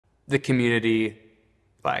the community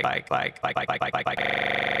likes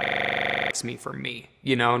me for me,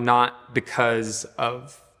 you know, not because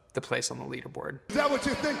of the place on the leaderboard. Is that what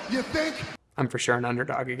you think? You think? I'm for sure an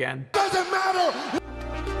underdog again. Doesn't matter!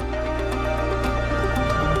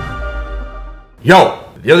 Yo!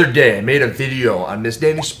 The other day, I made a video on Miss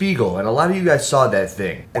Danny Spiegel, and a lot of you guys saw that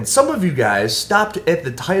thing. And some of you guys stopped at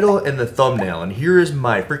the title and the thumbnail, and here is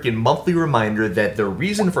my freaking monthly reminder that the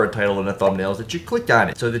reason for a title and a thumbnail is that you click on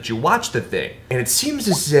it, so that you watch the thing. And it seems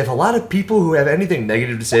as if a lot of people who have anything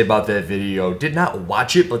negative to say about that video did not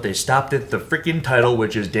watch it, but they stopped at the freaking title,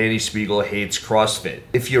 which is Danny Spiegel hates CrossFit.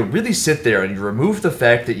 If you really sit there and you remove the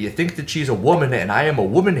fact that you think that she's a woman, and I am a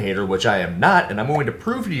woman hater, which I am not, and I'm going to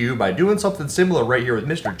prove to you by doing something similar right here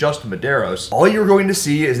with Mr. Justin Medeiros, all you're going to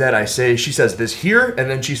see is that she says this here,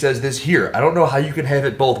 and then she says this here. I don't know how you can have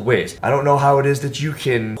it both ways. I don't know how it is that you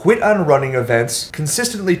can quit on running events,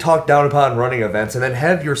 consistently talk down upon running events, and then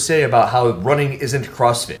have your say about how running isn't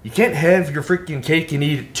CrossFit. You can't have your freaking cake and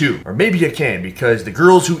eat it too. Or maybe you can, because the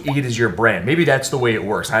girls who eat is your brand. Maybe that's the way it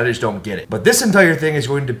works. I just don't get it. But this entire thing is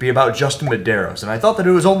going to be about Justin Medeiros, and I thought that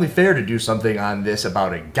it was only fair to do something on this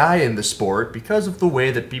about a guy in the sport because of the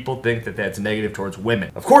way that people think that that's negative towards women.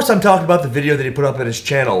 Of course, I'm talking about the video that he put up on his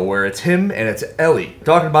channel where it's him and it's Ellie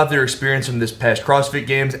talking about their experience from this past CrossFit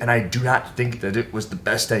Games, and I do not think that it was the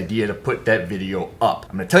best idea to put that video up.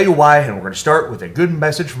 I'm going to tell you why, and we're going to start with a good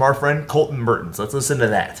message from our friend Colton Mertens. Let's listen to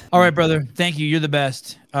that. All right, brother. Thank you. You're the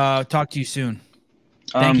best. Talk to you soon.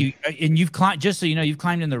 Thank you. And you've climbed, just so you know, you've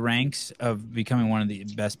climbed in the ranks of becoming one of the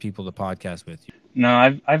best people to podcast with. No,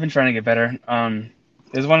 I've been trying to get better.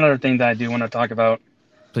 There's one other thing that I do want to talk about.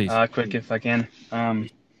 Please. Quick if I can.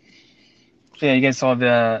 Yeah, you guys saw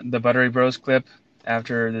the Buttery Bros clip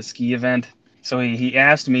after the ski event. So he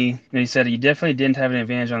asked me, and he said you definitely didn't have an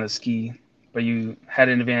advantage on the ski, but you had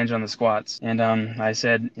an advantage on the squats. And I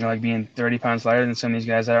said, you know, like being 30 pounds lighter than some of these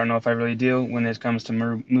guys, I don't know if I really do when it comes to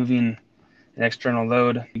moving an external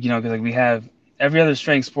load. You know, because like we have every other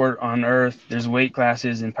strength sport on earth, there's weight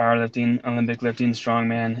classes in powerlifting, Olympic lifting,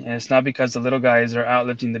 strongman, and it's not because the little guys are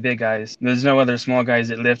outlifting the big guys. There's no other small guys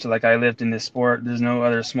that lift like I lift in this sport. There's no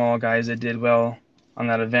other small guys that did well on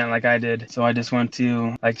that event like I did. So I just want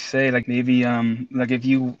to say maybe like if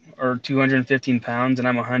you are 215 pounds and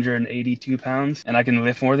I'm 182 pounds and I can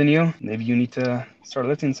lift more than you, maybe you need to start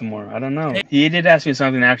lifting some more. I don't know. He did ask me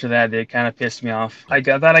something after that kind of pissed me off. I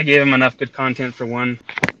thought I gave him enough good content for one.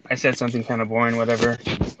 I said something kind of boring, whatever.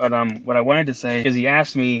 But what I wanted to say is he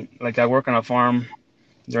asked me, like, I work on a farm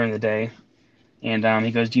during the day, and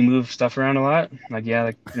he goes, do you move stuff around a lot? Like, yeah,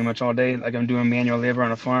 like pretty much all day. Like I'm doing manual labor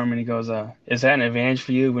on a farm. And he goes, is that an advantage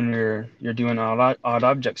for you when you're doing odd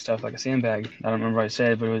object stuff like a sandbag? I don't remember what I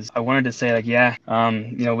said, but I wanted to say like, yeah,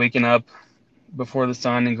 you know, waking up before the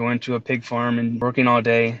sun and going to a pig farm and working all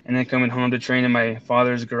day and then coming home to train in my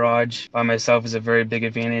father's garage by myself is a very big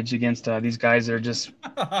advantage against these guys that are just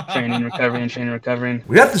training, recovering.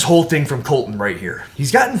 We got this whole thing from Colton right here.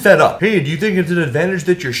 He's gotten fed up. Hey, do you think it's an advantage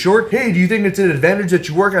that you're short? Hey, do you think it's an advantage that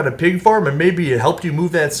you work on a pig farm and maybe it helped you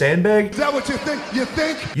move that sandbag? Is that what you think? You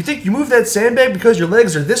think? You think you move that sandbag because your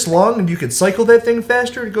legs are this long and you can cycle that thing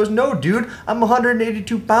faster? He goes, no, dude, I'm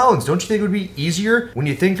 182 pounds. Don't you think it would be easier when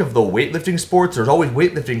you think of the weightlifting sport? There's always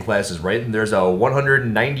weightlifting classes, right? And there's a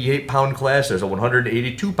 198 pound class, there's a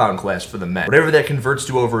 182 pound class for the men. Whatever that converts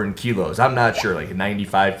to over in kilos. I'm not sure, like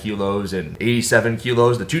 95 kilos and 87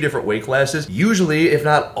 kilos, the two different weight classes. Usually, if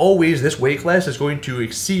not always, this weight class is going to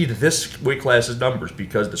exceed this weight class's numbers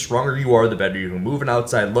because the stronger you are, the better you can move an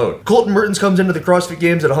outside load. Colton Mertens comes into the CrossFit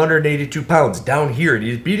Games at 182 pounds down here, and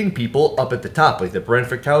he's beating people up at the top, like the Brent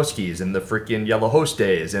Fikowskis and the freaking Yellow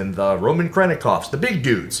Hostes and the Roman Krennikovs, the big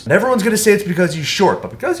dudes. And everyone's gonna say it's because he's short,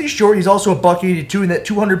 but because he's short, he's also a $182, and that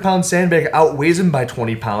 200-pound sandbag outweighs him by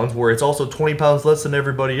 20 pounds, where it's also 20 pounds less than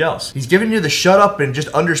everybody else. He's giving you the shut up and just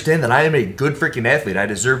understand that I am a good freaking athlete. I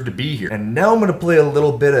deserve to be here. And now I'm gonna play a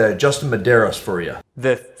little bit of Justin Medeiros for you.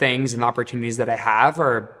 The things and opportunities that I have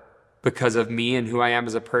are because of me and who I am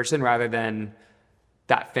as a person rather than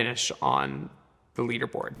that finish on the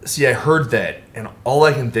leaderboard. See, I heard that, and all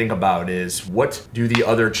I can think about is, what do the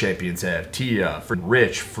other champions have? Tia,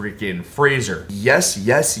 Rich, freaking Fraser. Yes,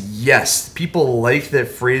 yes, yes. People like that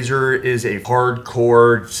Fraser is a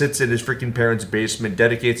hardcore, sits in his freaking parents' basement,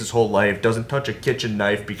 dedicates his whole life, doesn't touch a kitchen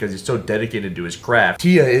knife because he's so dedicated to his craft.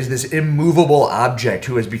 Tia is this immovable object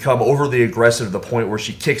who has become overly aggressive to the point where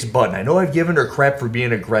she kicks butt. And I know I've given her crap for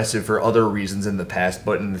being aggressive for other reasons in the past,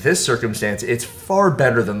 but in this circumstance, it's far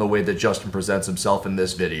better than the way that Justin presents himself himself in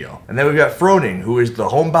this video. And then we've got Froning, who is the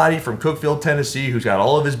homebody from Cookeville, Tennessee, who's got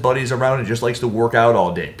all of his buddies around and just likes to work out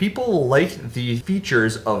all day. People like the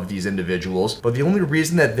features of these individuals, but the only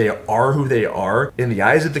reason that they are who they are in the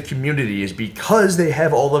eyes of the community is because they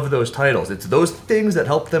have all of those titles. It's those things that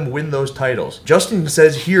help them win those titles. Justin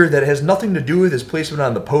says here that it has nothing to do with his placement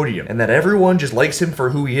on the podium, and that everyone just likes him for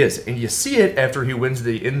who he is. And you see it after he wins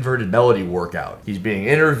the inverted melody workout. He's being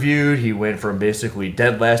interviewed. He went from basically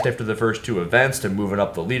dead last after the first two events to moving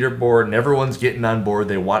up the leaderboard, and everyone's getting on board.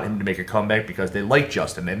 They want him to make a comeback because they like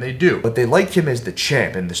Justin, and they do. But they like him as the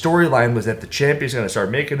champ, and the storyline was that the champ is going to start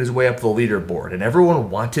making his way up the leaderboard, and everyone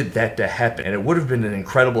wanted that to happen. And it would have been an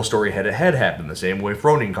incredible story had it had happened, the same way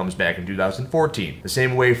Froning comes back in 2014. The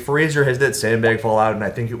same way Fraser has that sandbag fall out, and I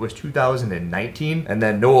think it was 2019, and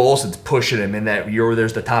then Noah Olsen's pushing him in that year where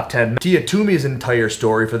there's the top 10. Tia Toomey's entire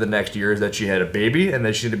story for the next year is that she had a baby, and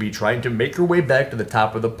that she's going to be trying to make her way back to the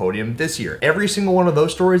top of the podium this year. Every single one of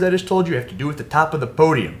those stories I just told you have to do with the top of the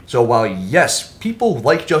podium. So while yes, people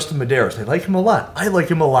like Justin Medeiros, they like him a lot. I like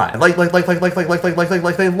him a lot. I like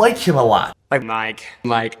they like him a lot.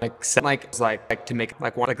 Like to make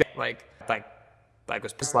like one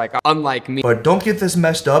was just like unlike me. But don't get this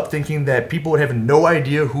messed up thinking that people would have no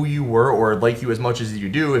idea who you were or like you as much as you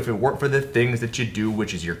do if it weren't for the things that you do,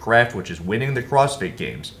 which is your craft, which is winning the CrossFit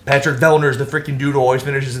Games. Patrick Vellner's the freaking dude who always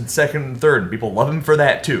finishes in second and third, and people love him for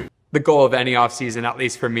that too. The goal of any off season, at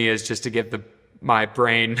least for me, is just to give my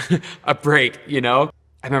brain a break, you know?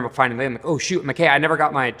 I remember finally, I'm like, oh shoot, McKay, I never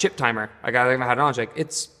got my chip timer. I got it, I had it on. She's like,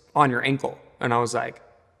 it's on your ankle. And I was like, I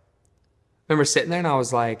remember sitting there and I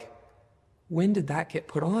was like, when did that get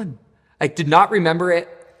put on? Like, did not remember it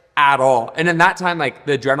at all. And in that time, like,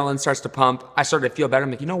 the adrenaline starts to pump. I started to feel better.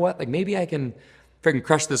 I'm like, you know what? Like, maybe I can freaking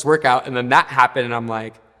crush this workout. And then that happened, and I'm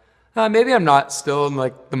like, maybe I'm not still in,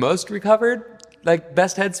 like, the most recovered, like,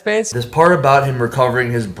 best headspace. This part about him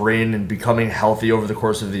recovering his brain and becoming healthy over the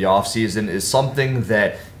course of the offseason is something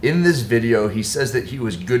that in this video, he says that he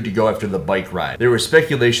was good to go after the bike ride. There were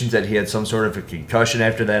speculations that he had some sort of a concussion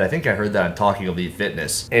after that. I think I heard that on Talking Elite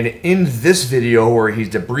Fitness. And in this video where he's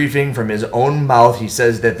debriefing from his own mouth, he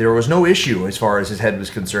says that there was no issue as far as his head was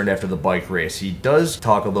concerned after the bike race. He does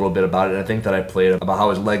talk a little bit about it, and I think that I played about how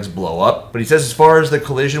his legs blow up. But he says as far as the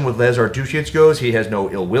collision with Lazar Tucic goes, he has no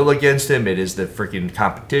ill will against him. It is the freaking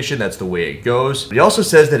competition. That's the way it goes. But he also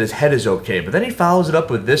says that his head is okay. But then he follows it up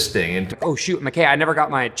with this thing. And oh shoot, McKay, I never got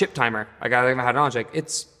my chip timer. I got it, I had it on. She's like,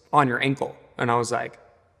 it's on your ankle. And I was like, I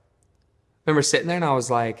remember sitting there and I was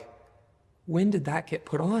like, when did that get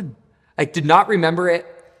put on? Like, did not remember it.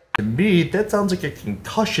 To me, that sounds like a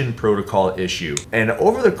concussion protocol issue. And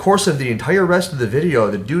over the course of the entire rest of the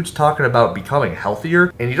video, the dude's talking about becoming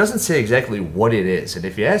healthier, and he doesn't say exactly what it is. And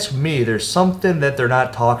if you ask me, there's something that they're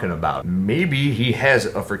not talking about. Maybe he has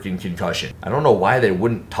a freaking concussion. I don't know why they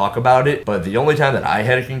wouldn't talk about it, but the only time that I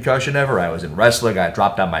had a concussion ever, I was in wrestling, I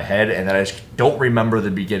dropped on my head, and then I just don't remember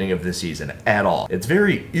the beginning of the season at all. It's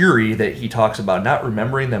very eerie that he talks about not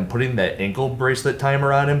remembering them putting that ankle bracelet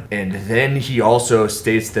timer on him, and then he also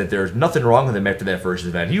states that there's nothing wrong with him after that first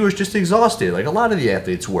event. He was just exhausted, like a lot of the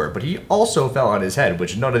athletes were, but he also fell on his head,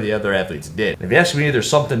 which none of the other athletes did. And if you ask me, there's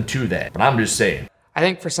something to that, but I'm just saying. I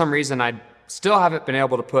think for some reason I still haven't been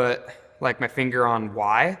able to put like my finger on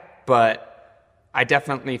why, but I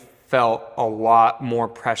definitely felt a lot more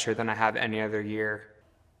pressure than I have any other year.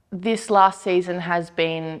 This last season has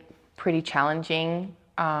been pretty challenging.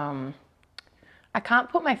 I can't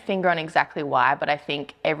put my finger on exactly why, but I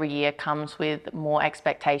think every year comes with more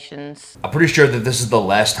expectations. I'm pretty sure that this is the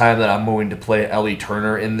last time that I'm going to play Ellie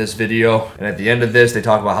Turner in this video. And at the end of this, they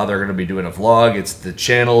talk about how they're going to be doing a vlog. It's the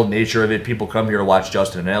channel, nature of it. People come here to watch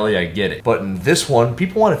Justin and Ellie. I get it. But in this one,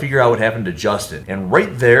 people want to figure out what happened to Justin. And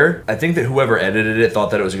right there, I think that whoever edited it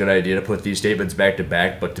thought that it was a good idea to put these statements back to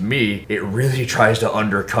back. But to me, it really tries to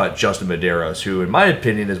undercut Justin Medeiros, who in my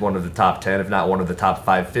opinion is one of the top 10, if not one of the top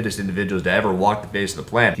 5 fittest individuals to ever walk the face of the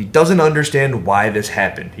planet. He doesn't understand why this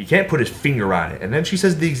happened. He can't put his finger on it. And then she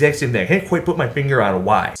says the exact same thing. I can't quite put my finger on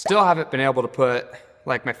why. Still haven't been able to put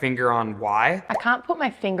like my finger on why. I can't put my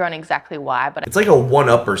finger on exactly why, but it's like a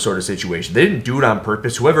one-upper sort of situation. They didn't do it on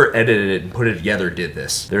purpose. Whoever edited it and put it together did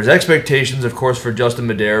this. There's expectations, of course, for Justin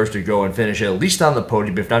Medeiros to go and finish at least on the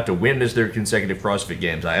podium, if not to win this their consecutive CrossFit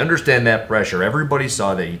Games. I understand that pressure. Everybody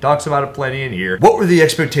saw that. He talks about it plenty in here. What were the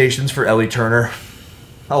expectations for Ellie Turner?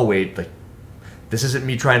 Oh, wait, like, this isn't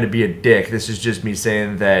me trying to be a dick. This is just me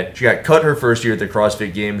saying that she got cut her first year at the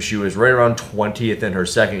CrossFit Games. She was right around 20th in her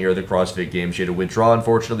second year at the CrossFit Games. She had to withdraw,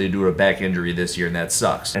 unfortunately, due to a back injury this year, and that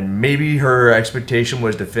sucks. And maybe her expectation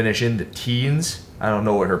was to finish in the teens I don't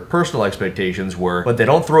know what her personal expectations were, but they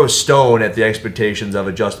don't throw a stone at the expectations of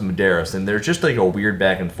a Justin Medeiros. And there's just like a weird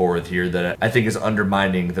back and forth here that I think is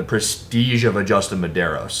undermining the prestige of a Justin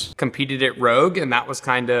Medeiros. Competed at Rogue, and that was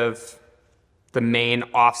kind of the main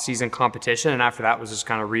off-season competition. And after that was just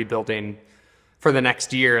kind of rebuilding for the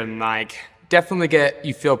next year. And like, definitely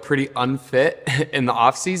you feel pretty unfit in the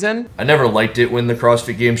off season. I never liked it when the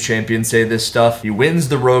CrossFit Games champions say this stuff. He wins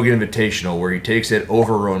the Rogue Invitational where he takes it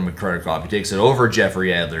over Rowan McCraddock. He takes it over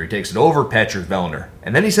Jeffrey Adler. He takes it over Patrick Vellner.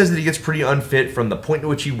 And then he says that he gets pretty unfit from the point in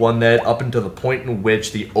which he won that up until the point in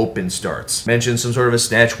which the Open starts. Mentions some sort of a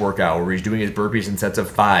snatch workout where he's doing his burpees in sets of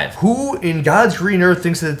 5. Who in God's green earth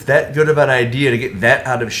thinks that it's that good of an idea to get that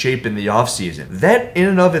out of shape in the off season? That in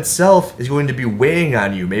and of itself is going to be weighing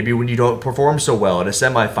on you. Maybe when you don't perform so well at a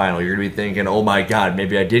semifinal, you're going to be thinking, oh my God,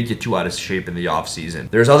 maybe I did get too out of shape in the off season.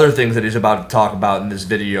 There's other things that he's about to talk about in this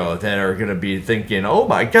video that are going to be thinking, oh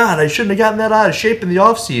my God, I shouldn't have gotten that out of shape in the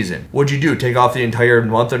off season. What'd you do? Take off the entire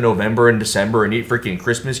month of November and December and eat freaking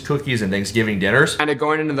Christmas cookies and Thanksgiving dinners? Kind of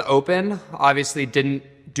going into the Open, obviously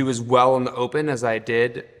didn't do as well in the Open as I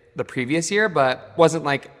did the previous year, but wasn't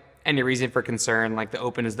like any reason for concern. Like, the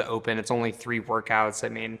Open is the Open. It's only 3 workouts. I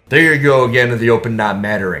mean, there you go again, the Open not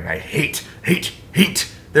mattering. I hate.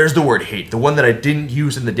 There's the word hate. The one that I didn't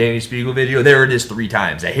use in the Danny Spiegel video, there it is 3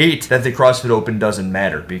 times. I hate that the CrossFit Open doesn't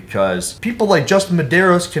matter because people like Justin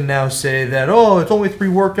Medeiros can now say that, oh, it's only 3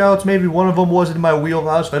 workouts, maybe one of them wasn't in my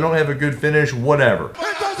wheelhouse, if I don't have a good finish, whatever.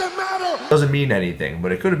 It doesn't matter. Doesn't mean anything,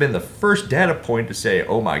 but it could have been the first data point to say,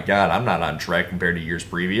 oh my God, I'm not on track compared to years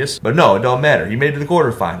previous. But no, it don't matter. He made it to the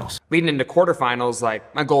quarterfinals. Leading into quarterfinals,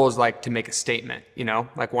 like, my goal is like to make a statement, you know,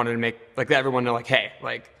 like wanted to make like everyone know, like, hey,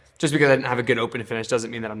 like, just because I didn't have a good Open finish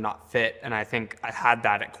doesn't mean that I'm not fit. And I think I had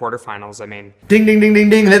that at quarterfinals. I mean, ding, ding, ding,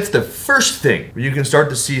 ding, ding. That's the first thing where you can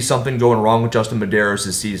start to see something going wrong with Justin Medeiros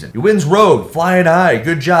this season. He wins Rogue, flying high,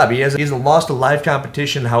 good job. He hasn't lost a live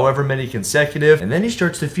competition, however many consecutive. And then he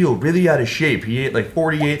starts to feel really out of shape. He ate like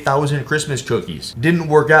 48,000 Christmas cookies. Didn't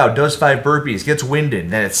work out, does 5 burpees, gets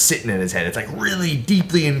winded. Then it's sitting in his head. It's like really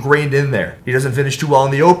deeply ingrained in there. He doesn't finish too well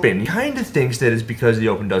in the Open. He kind of thinks that it's because the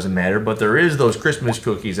Open doesn't matter, but there is those Christmas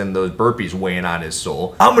cookies and those burpees weighing on his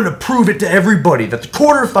soul. I'm gonna prove it to everybody that the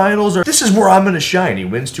quarterfinals this is where I'm gonna shine. He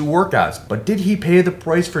wins 2 workouts. But did he pay the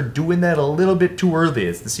price for doing that a little bit too early?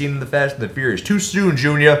 It's the scene in the Fast and the Furious. Too soon,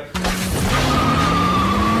 Junior.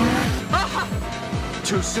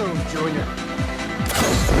 Too soon, Junior.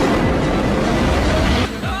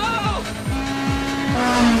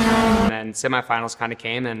 and then semifinals kind of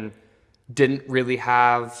came and didn't really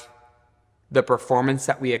have the performance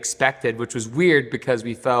that we expected, which was weird because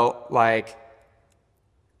we felt like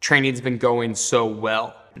training's been going so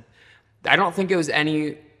well. I don't think it was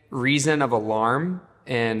any reason of alarm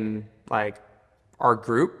in like our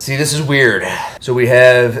group. See, this is weird. So we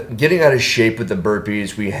have getting out of shape with the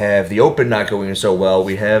burpees, we have the Open not going so well,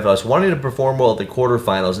 we have us wanting to perform well at the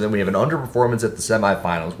quarterfinals, and then we have an underperformance at the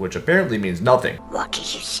semifinals, which apparently means nothing. What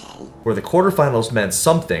did you say? Where the quarterfinals meant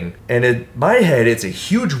something, and in my head, it's a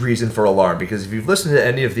huge reason for alarm, because if you've listened to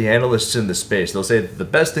any of the analysts in the space, they'll say that the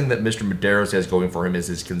best thing that Mr. Medeiros has going for him is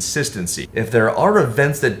his consistency. If there are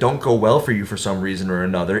events that don't go well for you for some reason or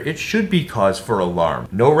another, it should be cause for alarm.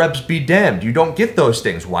 No reps be damned. You don't get those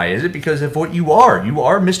things. Why is it? Because of what you are. You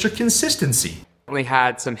are Mr. Consistency. We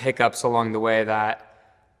had some hiccups along the way that,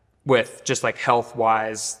 with just like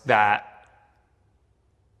health-wise, that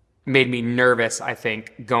made me nervous, I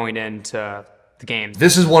think, going into the game.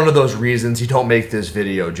 This is one of those reasons you don't make this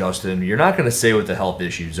video, Justin. You're not going to say what the health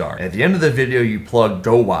issues are. At the end of the video, you plug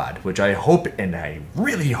GoWOD, which I hope, and I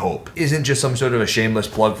really hope, isn't just some sort of a shameless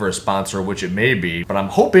plug for a sponsor, which it may be, but I'm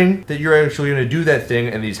hoping that you're actually going to do that thing,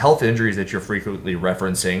 and these health injuries that you're frequently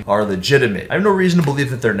referencing are legitimate. I have no reason to believe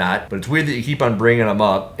that they're not, but it's weird that you keep on bringing them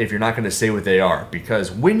up if you're not going to say what they are,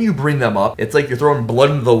 because when you bring them up, it's like you're throwing blood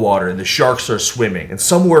into the water, and the sharks are swimming, and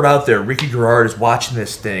somewhere out there, Ricky Garrard is watching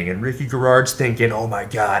this thing, and Ricky Garrard's thinking, oh my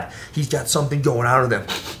God, he's got something going on with him.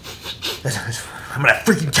 I'm gonna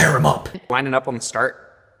freaking tear him up. Lining up on the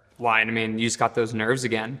start line, I mean, you just got those nerves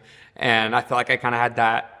again. And I feel like I kind of had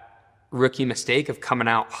that rookie mistake of coming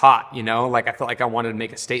out hot, you know? Like, I felt like I wanted to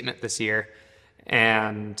make a statement this year.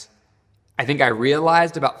 And I think I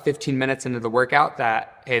realized about 15 minutes into the workout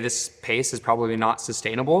that, hey, this pace is probably not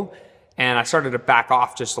sustainable. And I started to back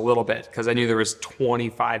off just a little bit because I knew there was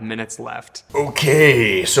 25 minutes left.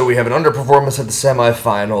 Okay, so we have an underperformance at the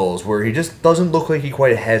semifinals where he just doesn't look like he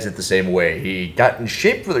quite has it the same way. He got in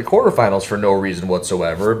shape for the quarterfinals for no reason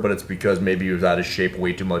whatsoever, but it's because maybe he was out of shape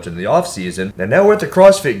way too much in the offseason. And now we're at the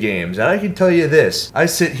CrossFit Games, and I can tell you this. I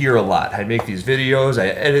sit here a lot. I make these videos, I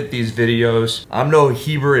edit these videos. I'm no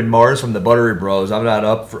Heber and Mars from the Buttery Bros. I'm not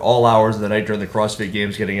up for all hours of the night during the CrossFit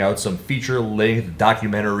Games getting out some feature-length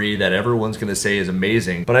documentary that everyone's going to say is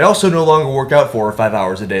amazing. But I also no longer work out 4 or 5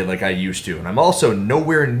 hours a day like I used to. And I'm also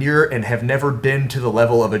nowhere near and have never been to the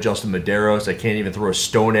level of a Justin Medeiros. I can't even throw a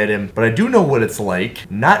stone at him. But I do know what it's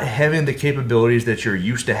like not having the capabilities that you're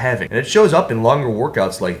used to having. And it shows up in longer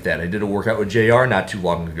workouts like that. I did a workout with JR not too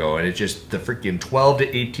long ago, and it's just the freaking 12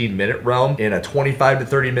 to 18 minute realm. In a 25 to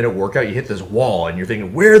 30 minute workout, you hit this wall and you're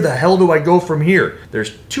thinking, where the hell do I go from here?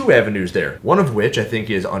 There's 2 avenues there. One of which I think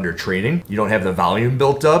is under training. You don't have the volume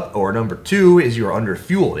built up. Or number 2 is you're under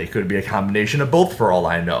fueled. It could be a combination of both for all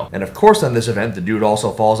I know. And of course on this event, the dude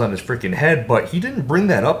also falls on his freaking head, but he didn't bring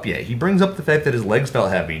that up yet. He brings up the fact that his legs felt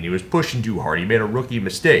heavy and he was pushing too hard. He made a rookie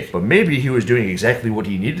mistake. But maybe he was doing exactly what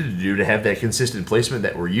he needed to do to have that consistent placement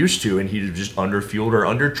that we're used to, and he was just under fueled or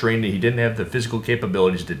under trained, and he didn't have the physical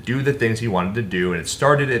capabilities to do the things he wanted to do. And it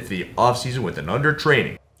started at the off season with an under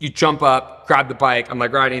training. You jump up, grab the bike. I'm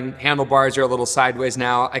like riding, handlebars are a little sideways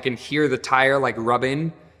now. I can hear the tire like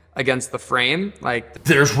rubbing against the frame. Like,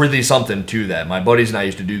 there's really something to that. My buddies and I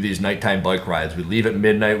used to do these nighttime bike rides. We'd leave at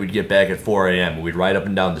midnight, we'd get back at 4 a.m. We'd ride up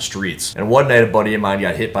and down the streets. And one night a buddy of mine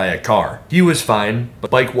got hit by a car. He was fine,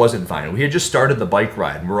 but the bike wasn't fine. We had just started the bike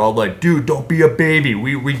ride and we're all like, dude, don't be a baby.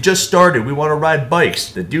 We just started. We want to ride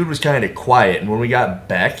bikes. The dude was kind of quiet, and when we got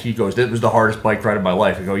back, he goes, this was the hardest bike ride of my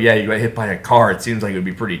life. I go, yeah, you got hit by a car. It seems like it would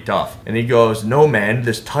be pretty tough. And he goes, no man,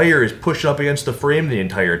 this tire is pushed up against the frame the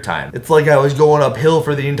entire time. It's like I was going uphill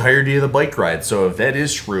for the entirety of the bike ride. So if that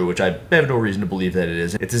is true, which I have no reason to believe that it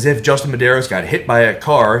is, it's as if Justin Medeiros got hit by a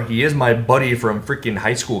car. He is my buddy from freaking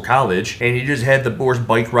high school, college, and he just had the worst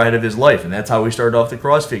bike ride of his life, and that's how we started off the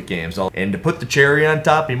CrossFit Games. And to put the cherry on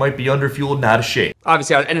top, he might be underfueled and out of shape.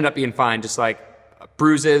 Obviously, I ended up being fine, just like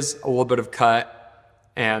bruises, a little bit of cut,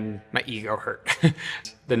 and my ego hurt.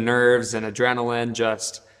 The nerves and adrenaline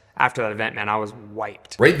just... After that event, man, I was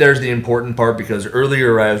wiped. Right there's the important part, because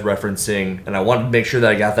earlier I was referencing, and I wanted to make sure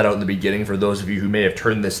that I got that out in the beginning for those of you who may have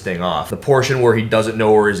turned this thing off. The portion where he doesn't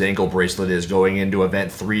know where his ankle bracelet is going into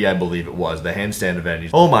event 3, I believe it was, the handstand event.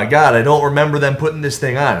 He's, oh my God, I don't remember them putting this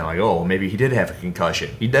thing on. I'm like, oh, maybe he did have a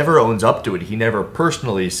concussion. He never owns up to it. He never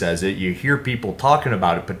personally says it. You hear people talking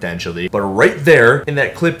about it potentially, but right there in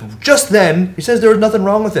that clip just then, he says there was nothing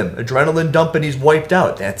wrong with him. Adrenaline dump and he's wiped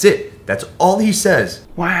out. That's it. That's all he says.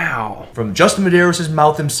 Wow. From Justin Medeiros'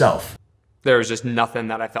 mouth himself. There was just nothing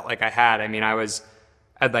that I felt like I had. I mean,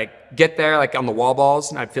 I'd like get there like on the wall balls,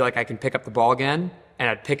 and I'd feel like I can pick up the ball again, and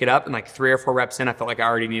I'd pick it up, and like 3 or 4 reps in, I felt like I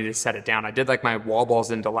already needed to set it down. I did like my wall balls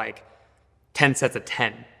into like 10 sets of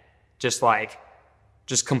 10. Just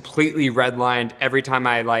completely redlined. Every time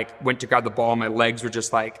I like went to grab the ball, my legs were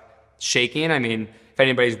just like shaking. I mean, if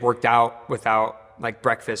anybody's worked out without like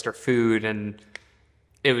breakfast or food, and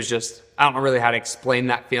it was just, I don't know really how to explain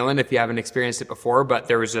that feeling if you haven't experienced it before, but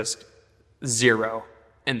there was just zero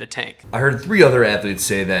in the tank. I heard 3 other athletes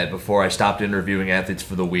say that before I stopped interviewing athletes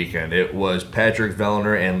for the weekend. It was Patrick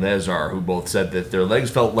Vellner and Lazar, who both said that their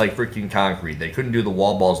legs felt like freaking concrete. They couldn't do the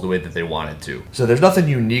wall balls the way that they wanted to. So there's nothing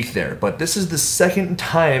unique there, but this is the second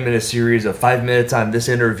time in a series of 5 minutes on this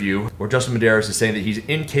interview where Justin Medeiros is saying that he's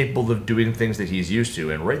incapable of doing things that he's used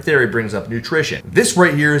to, and right there he brings up nutrition. This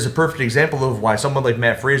right here is a perfect example of why someone like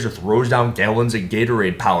Matt Fraser throws down gallons of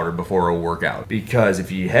Gatorade powder before a workout, because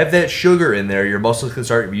if you have that sugar in there, your muscles can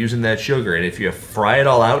start using that sugar, and if you fry it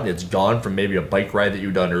all out and it's gone from maybe a bike ride that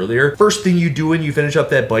you've done earlier, first thing you do when you finish up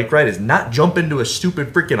that bike ride is not jump into a stupid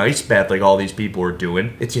freaking ice bath like all these people are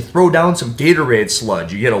doing. It's you throw down some Gatorade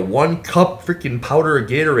sludge. You get a 1 cup freaking powder of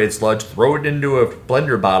Gatorade sludge, throw it into a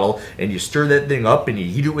blender bottle, and you stir that thing up and you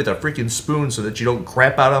heat it with a freaking spoon so that you don't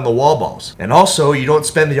crap out on the wall balls. And also, you don't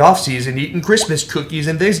spend the off season eating Christmas cookies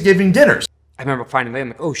and Thanksgiving dinners. I remember finding I'm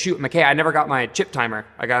like, oh shoot, McKay, I never got my chip timer.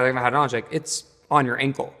 I had it on. She's like, it's on your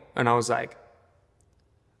ankle. And I was like, I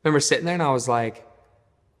remember sitting there and I was like,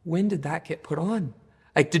 when did that get put on?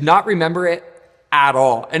 Like, did not remember it at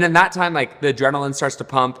all. And in that time, like, the adrenaline starts to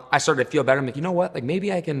pump. I started to feel better. I'm like, you know what? Like,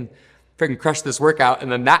 maybe I can freaking crush this workout.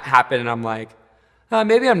 And then that happened, and I'm like,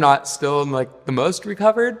 maybe I'm not still in like the most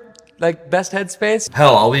recovered like best headspace.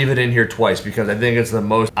 Hell, I'll leave it in here twice because I think it's the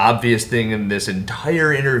most obvious thing in this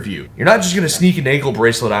entire interview. You're not just gonna sneak an ankle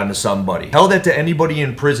bracelet onto somebody. Tell that to anybody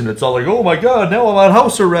in prison. It's all like, oh my god, now I'm on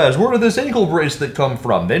house arrest. Where did this ankle bracelet come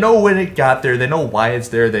from? They know when it got there. They know why it's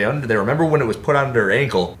there. They remember when it was put on their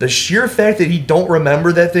ankle. The sheer fact that he don't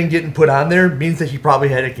remember that thing getting put on there means that he probably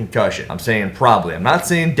had a concussion. I'm saying probably. I'm not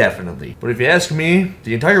saying definitely. But if you ask me,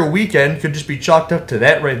 the entire weekend could just be chalked up to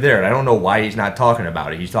that right there. And I don't know why he's not talking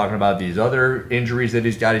about it. He's talking about these other injuries that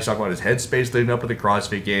he's got. He's talking about his headspace leading up to the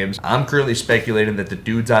CrossFit Games. I'm currently speculating that the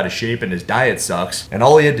dude's out of shape and his diet sucks. And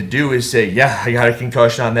all he had to do is say, yeah, I got a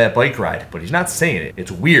concussion on that bike ride. But he's not saying it.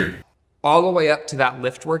 It's weird. All the way up to that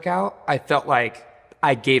lift workout, I felt like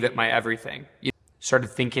I gave it my everything. Started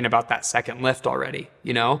thinking about that second lift already,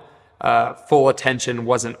 you know? Full attention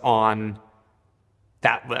wasn't on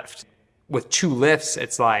that lift. With 2 lifts,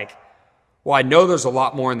 it's like, well, I know there's a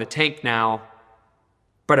lot more in the tank now,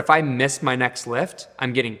 but if I miss my next lift,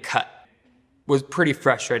 I'm getting cut. Was pretty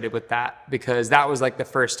frustrated with that because that was like the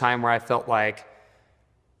first time where I felt like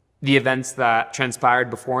the events that transpired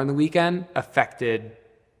before in the weekend affected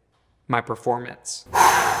my performance.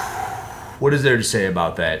 What is there to say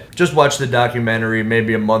about that? Just watched the documentary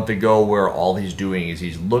maybe a month ago where all he's doing is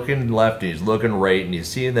he's looking left and he's looking right and he's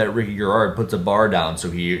seeing that Ricky Garrard puts a bar down so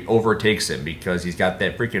he overtakes him because he's got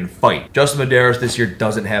that freaking fight. Justin Medeiros this year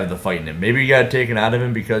doesn't have the fight in him. Maybe he got it taken out of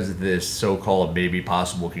him because of this so-called maybe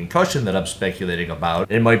possible concussion that I'm speculating about.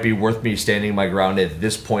 It might be worth me standing my ground at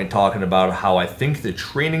this point talking about how I think the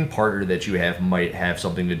training partner that you have might have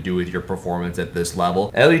something to do with your performance at this level.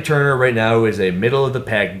 Ellie Turner right now is a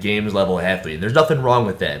middle-of-the-pack games level athlete. And there's nothing wrong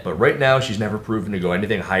with that, but right now she's never proven to go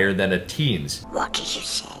anything higher than a teens. What did you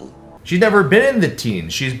say? She's never been in the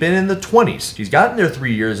teens. She's been in the 20s. She's gotten there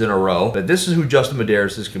 3 years in a row, but this is who Justin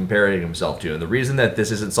Medeiros is comparing himself to. And the reason that this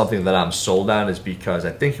isn't something that I'm sold on is because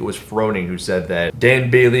I think it was Froning who said that Dan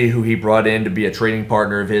Bailey, who he brought in to be a training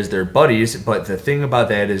partner of his, they're buddies, but the thing about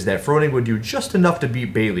that is that Froning would do just enough to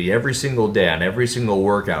beat Bailey every single day on every single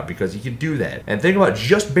workout because he could do that. And the thing about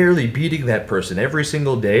just barely beating that person every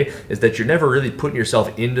single day is that you're never really putting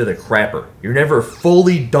yourself into the crapper. You're never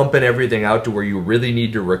fully dumping everything out to where you really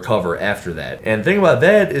need to recover after that. And the thing about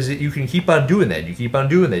that is that you can keep on doing that. You keep on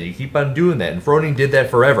doing that. You keep on doing that. And Froning did that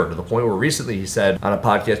forever to the point where recently he said on a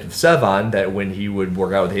podcast with Sevon that when he would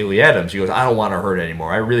work out with Haley Adams, he goes, I don't want to hurt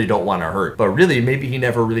anymore. I really don't want to hurt. But really, maybe he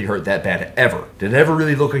never really hurt that bad ever. Did it ever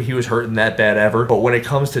really look like he was hurting that bad ever? But when it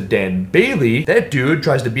comes to Dan Bailey, that dude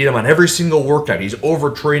tries to beat him on every single workout. He's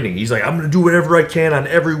overtraining. He's like, I'm going to do whatever I can on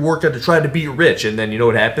every workout to try to beat Rich. And then you know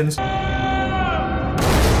what happens?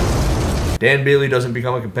 Dan Bailey doesn't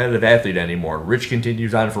become a competitive athlete anymore. Rich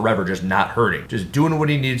continues on forever, just not hurting. Just doing what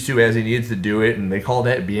he needs to as he needs to do it, and they call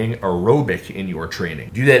that being aerobic in your training.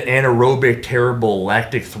 Do that anaerobic, terrible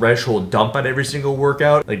lactic threshold dump on every single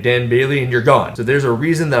workout, like Dan Bailey, and you're gone. So there's a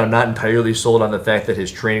reason that I'm not entirely sold on the fact that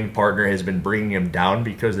his training partner has been bringing him down,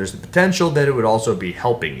 because there's the potential that it would also be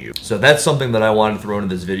helping you. So that's something that I wanted to throw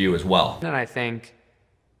into this video as well. And I think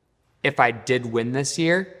if I did win this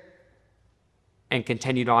year, and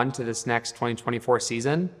continued on to this next 2024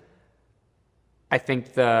 season, I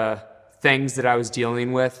think the things that I was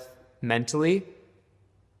dealing with mentally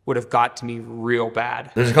would have got to me real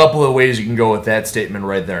bad. There's a couple of ways you can go with that statement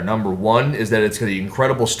right there. Number one is that it's the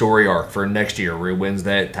incredible story arc for next year where he wins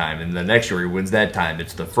that time, and the next year he wins that time.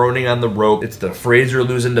 It's the Froning on the rope. It's the Fraser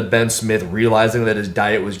losing to Ben Smith, realizing that his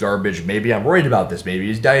diet was garbage. Maybe I'm worried about this. Maybe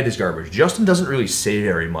his diet is garbage. Justin doesn't really say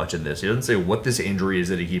very much in this. He doesn't say what this injury is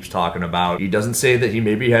that he keeps talking about. He doesn't say that he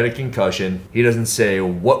maybe had a concussion. He doesn't say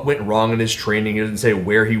what went wrong in his training. He doesn't say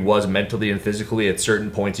where he was mentally and physically at certain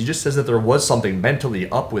points. He just says that there was something mentally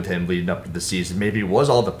up with him leading up to the season. Maybe it was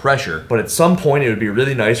all the pressure, but at some point it would be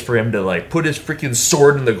really nice for him to like put his freaking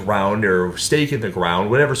sword in the ground or stake in the ground,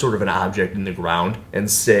 whatever sort of an object in the ground, and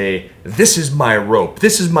say, this is my rope.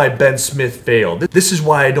 This is my Ben Smith fail. This is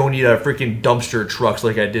why I don't need a freaking dumpster trucks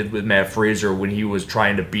like I did with Matt Fraser when he was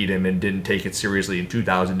trying to beat him and didn't take it seriously in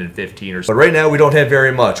 2015 or so. But right now we don't have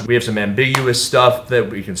very much. We have some ambiguous stuff that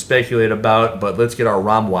we can speculate about, but let's get our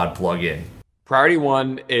ROMWAD plug in. Priority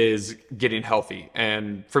one is getting healthy.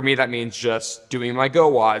 And for me, that means just doing my Go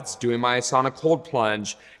WODs, doing my Sonic cold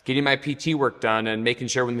plunge, getting my PT work done, and making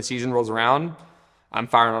sure when the season rolls around, I'm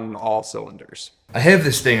firing on all cylinders. I have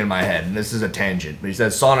this thing in my head, and this is a tangent, but he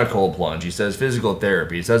says Sonic cold plunge, he says physical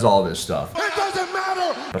therapy, he says all this stuff. It doesn't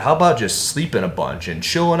matter But how about just sleeping a bunch and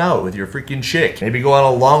chilling out with your freaking chick? Maybe go on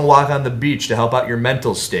a long walk on the beach to help out your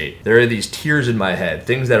mental state. There are these tiers in my head,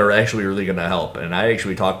 things that are actually really gonna help. And I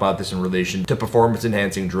actually talk about this in relation to performance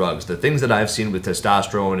enhancing drugs. The things that I've seen with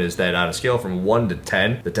testosterone is that on a scale from 1 to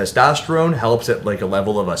 10, the testosterone helps at like a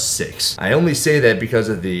level of a 6. I only say that because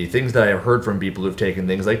of the things that I've heard from people who've taken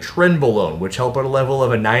things like trenbolone, which help at a level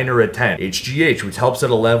of a 9 or a 10. HGH, which helps at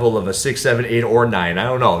a level of a 6, 7, 8, or 9. I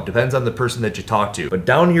don't know. Depends on the person that you talk to. But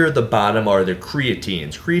down here at the bottom are the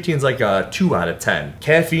creatines. Creatine's like a 2 out of 10.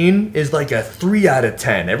 Caffeine is like a 3 out of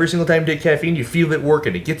 10. Every single time you take caffeine, you feel it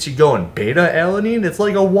working. It gets you going. Beta-alanine, it's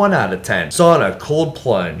like a 1 out of 10. Sauna, cold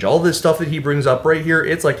plunge, all this stuff that he brings up right here,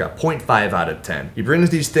 it's like a 0.5 out of 10. He brings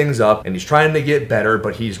these things up and he's trying to get better,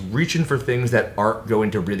 but he's reaching for things that aren't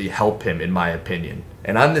going to really help him, in my opinion.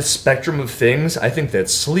 And on this spectrum of things, I think that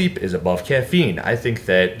sleep is above caffeine. I think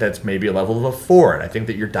that that's maybe a level of a 4. And I think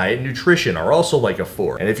that your diet and nutrition are also like a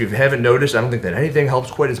 4. And if you haven't noticed, I don't think that anything helps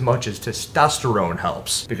quite as much as testosterone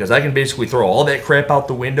helps. Because I can basically throw all that crap out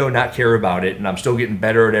the window, not care about it, and I'm still getting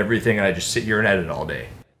better at everything, and I just sit here and edit all day.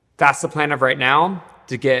 That's the plan of right now,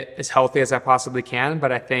 to get as healthy as I possibly can,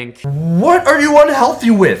 but I think... What are you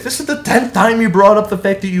unhealthy with? This is the 10th time you brought up the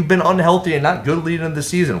fact that you've been unhealthy and not good leading into the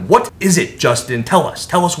season. What is it, Justin? Tell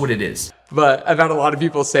us what it is. But I've had a lot of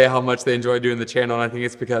people say how much they enjoy doing the channel, and I think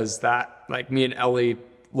it's because that, like, me and Ellie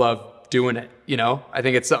love doing it, you know? I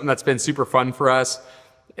think it's something that's been super fun for us.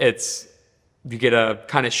 It's, you get to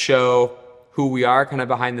kind of show who we are kind of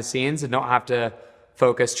behind the scenes and don't have to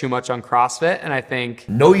focus too much on CrossFit. And I think...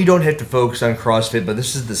 No, you don't have to focus on CrossFit, but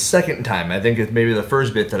this is the second time. I think it's maybe the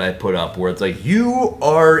first bit that I put up where it's like, you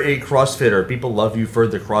are a CrossFitter. People love you for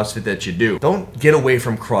the CrossFit that you do. Don't get away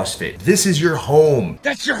from CrossFit. This is your home.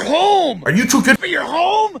 That's your home! Are you too good For your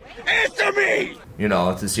home? Answer me! You know,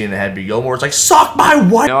 it's the scene that had Gilmore. It's like, suck my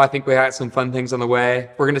what? You know, I think we got some fun things on the way.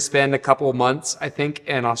 We're going to spend a couple of months, I think,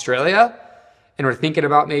 in Australia. And we're thinking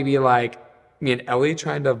about maybe like me and Ellie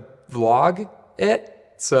trying to vlog it.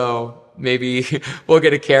 So maybe we'll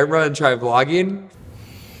get a camera and try vlogging.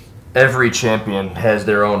 Every champion has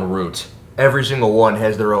their own route. Every single one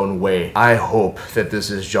has their own way. I hope that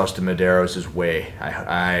this is Justin Medeiros' way.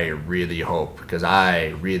 I really hope, because I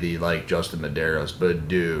really like Justin Medeiros. But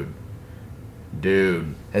dude,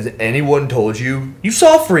 has anyone told you? You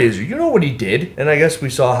saw Fraser, you know what he did. And I guess we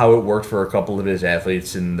saw how it worked for a couple of his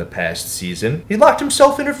athletes in the past season. He locked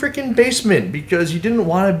himself in a freaking basement because he didn't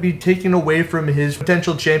want to be taken away from his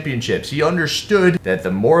potential championships. He understood that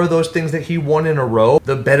the more of those things that he won in a row,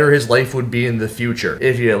 the better his life would be in the future.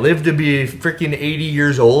 If you live to be freaking 80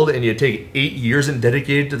 years old and you take 8 years and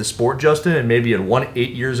dedicate it to the sport, Justin, and maybe you won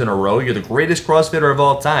 8 years in a row, you're the greatest CrossFitter of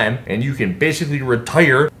all time, and you can basically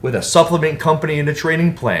retire with a supplement company and a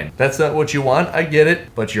training plan. That's not what you want, I get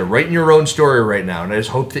it, but you're writing your own story right now, and I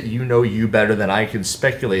just hope that you know you better than I can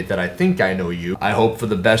speculate that I think I know you. I hope for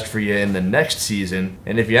the best for you in the next season,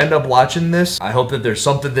 and if you end up watching this, I hope that there's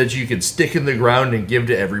something that you can stick in the ground and give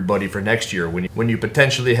to everybody for next year when you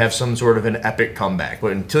potentially have some sort of an epic comeback.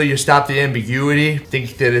 But until you stop the ambiguity,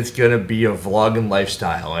 think that it's gonna be a vlogging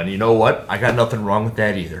lifestyle, and you know what? I got nothing wrong with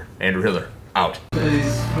that either. Andrew Hiller, out. Do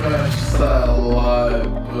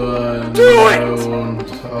it!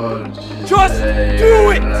 Just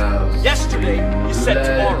do it! Yesterday, you said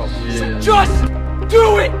tomorrow. So just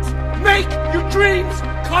do it! Make your dreams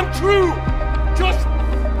come true! Just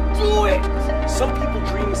do it! Some people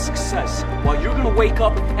dream of success, while you're gonna wake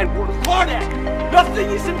up and work hard at it. Nothing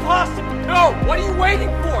is impossible. No, what are you waiting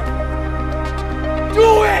for?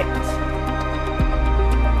 Do it!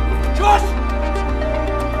 Just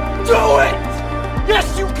do it!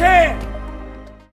 Yes, you can!